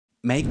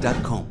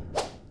makecom,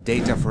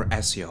 Data for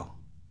SEO,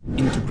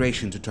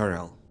 integration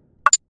tutorial.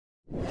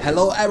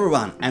 Hello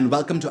everyone and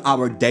welcome to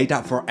our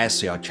Data for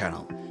SEO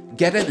channel.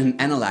 Getting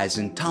and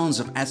analyzing tons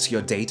of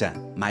SEO data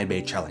might be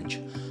a challenge.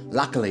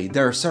 Luckily,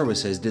 there are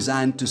services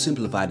designed to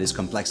simplify this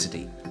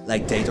complexity,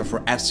 like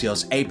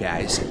DataForSEO's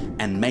APIs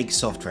and Make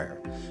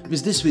software.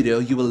 With this video,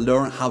 you will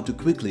learn how to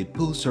quickly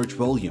pull search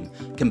volume,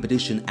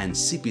 competition and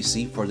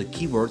CPC for the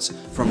keywords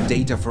from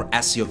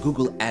DataForSEO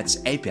Google Ads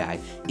API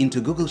into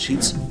Google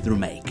Sheets through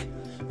Make.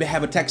 We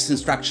have a text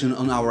instruction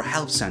on our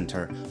Help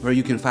Center where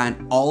you can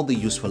find all the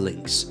useful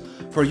links.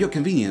 For your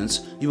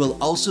convenience, you will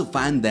also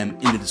find them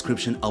in the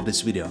description of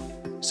this video.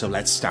 So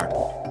let's start.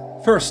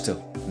 First,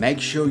 make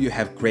sure you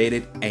have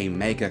created a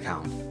Make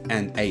account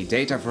and a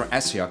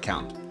DataForSEO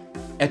account.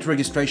 At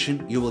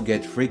registration, you will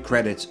get free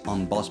credits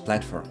on both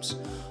platforms.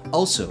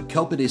 Also,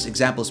 copy this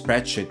example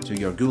spreadsheet to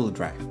your Google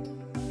Drive.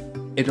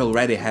 It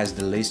already has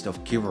the list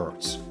of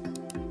keywords.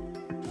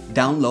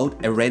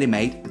 Download a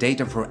ready-made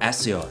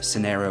DataForSEO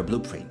scenario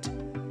blueprint.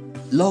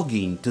 Log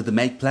in to the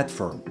Make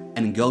platform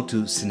and go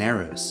to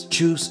Scenarios.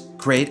 Choose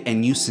Create a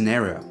new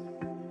scenario.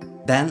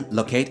 Then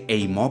locate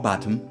a More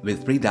button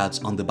with 3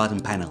 dots on the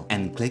bottom panel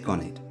and click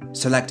on it.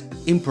 Select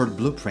Import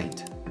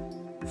Blueprint.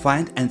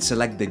 Find and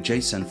select the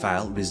JSON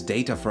file with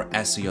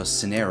DataForSEO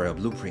scenario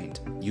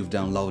blueprint you've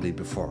downloaded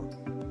before.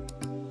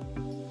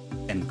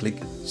 And click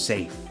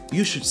Save.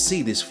 You should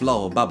see this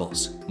flow of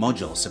bubbles,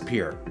 modules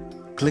appear.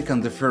 Click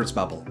on the first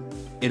bubble.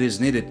 It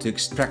is needed to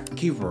extract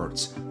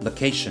keywords,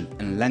 location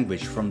and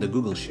language from the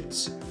Google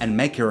Sheets and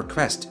make a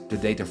request to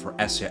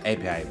DataForSEO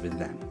API with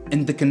them.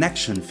 In the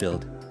Connection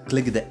field,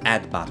 click the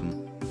Add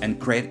button and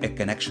create a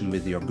connection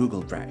with your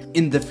Google Drive.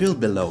 In the field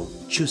below,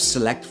 choose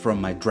Select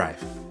from my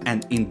drive,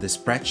 and in the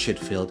Spreadsheet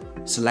field,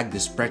 select the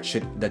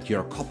spreadsheet that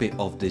your copy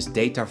of this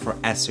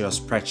DataForSEO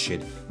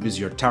spreadsheet with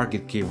your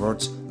target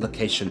keywords,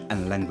 location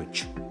and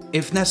language.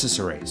 If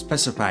necessary,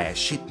 specify a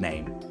sheet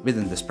name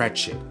within the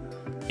spreadsheet.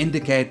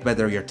 Indicate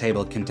whether your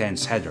table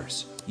contains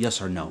headers,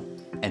 yes or no,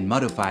 and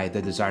modify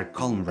the desired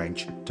column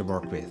range to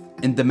work with.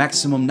 In the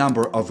Maximum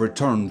Number of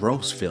Returned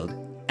Rows field,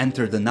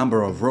 enter the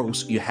number of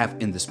rows you have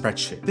in the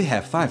spreadsheet. We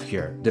have 5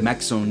 here. The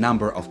maximum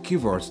number of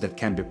keywords that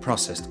can be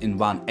processed in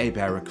one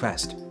API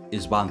request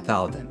is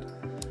 1000.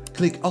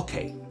 Click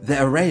OK.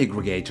 The array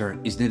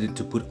aggregator is needed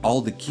to put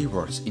all the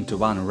keywords into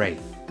one array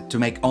to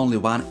make only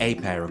one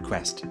API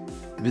request.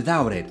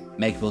 Without it,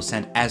 Make will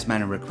send as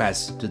many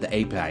requests to the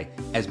API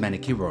as many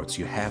keywords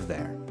you have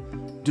there.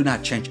 Do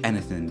not change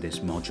anything in this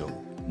module.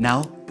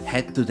 Now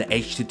head to the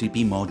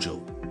HTTP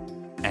module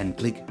and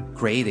click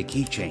Create a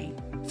keychain.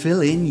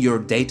 Fill in your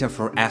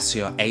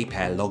DataForSEO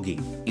API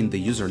login in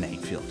the username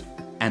field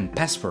and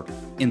password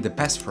in the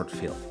password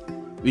field,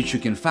 which you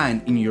can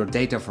find in your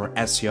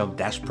DataForSEO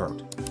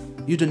dashboard.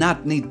 You do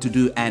not need to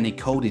do any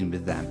coding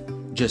with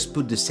them, just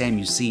put the same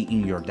you see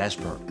in your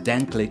dashboard,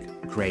 then click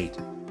Create.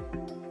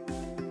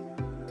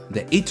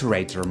 The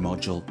Iterator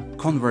module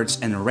converts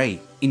an array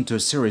into a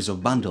series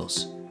of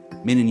bundles,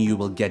 meaning you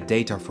will get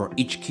data for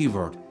each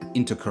keyword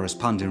into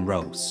corresponding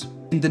rows.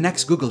 In the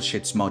next Google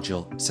Sheets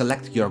module,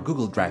 select your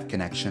Google Drive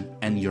connection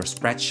and your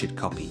spreadsheet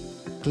copy.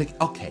 Click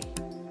OK.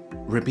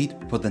 Repeat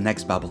for the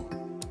next bubble.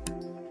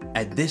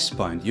 At this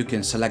point, you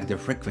can select the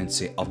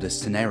frequency of the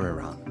scenario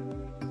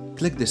run.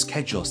 Click the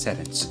Schedule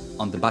settings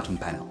on the bottom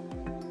panel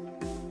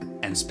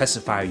and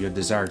specify your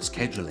desired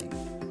scheduling.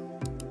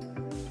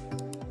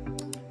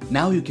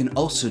 Now you can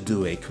also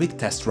do a quick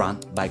test run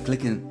by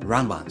clicking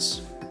Run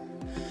Once.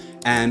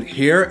 And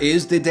here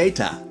is the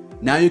data.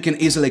 Now you can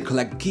easily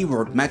collect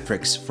keyword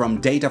metrics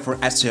from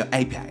DataForSEO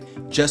API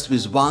just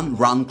with one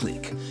run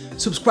click.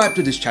 Subscribe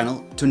to this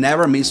channel to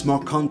never miss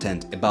more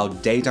content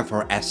about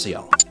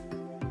DataForSEO.